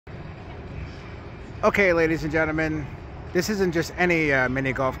Okay, ladies and gentlemen, this isn't just any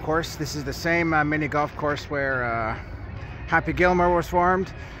mini golf course. This is the same mini golf course where Happy Gilmore was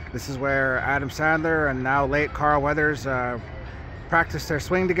formed. This is where Adam Sandler and now late Carl Weathers practiced their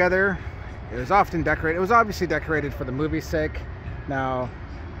swing together. It was often decorated. It was obviously decorated for the movie's sake. Now,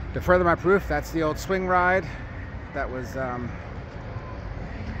 to further my proof, that's the old swing ride. That was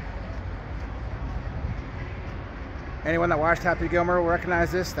anyone that watched Happy Gilmore will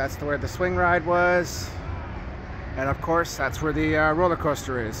recognize this. That's where the swing ride was. And of course, that's where the roller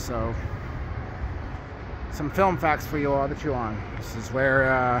coaster is. So, some film facts for you all to chew on. This is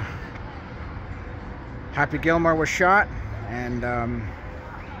where Happy Gilmore was shot. And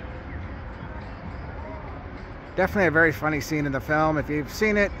definitely a very funny scene in the film. If you've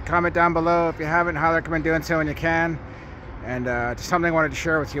seen it, comment down below. If you haven't, highly recommend doing so when you can. And just something I wanted to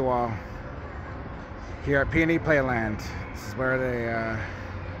share with you all here at PNE Playland. This is where they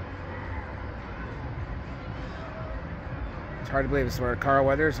it's hard to believe this is where Carl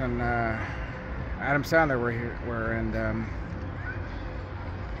Weathers and Adam Sandler were and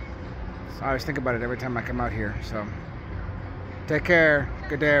so I always think about it every time I come out here. So take care.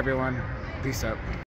 Good day, everyone. Peace out.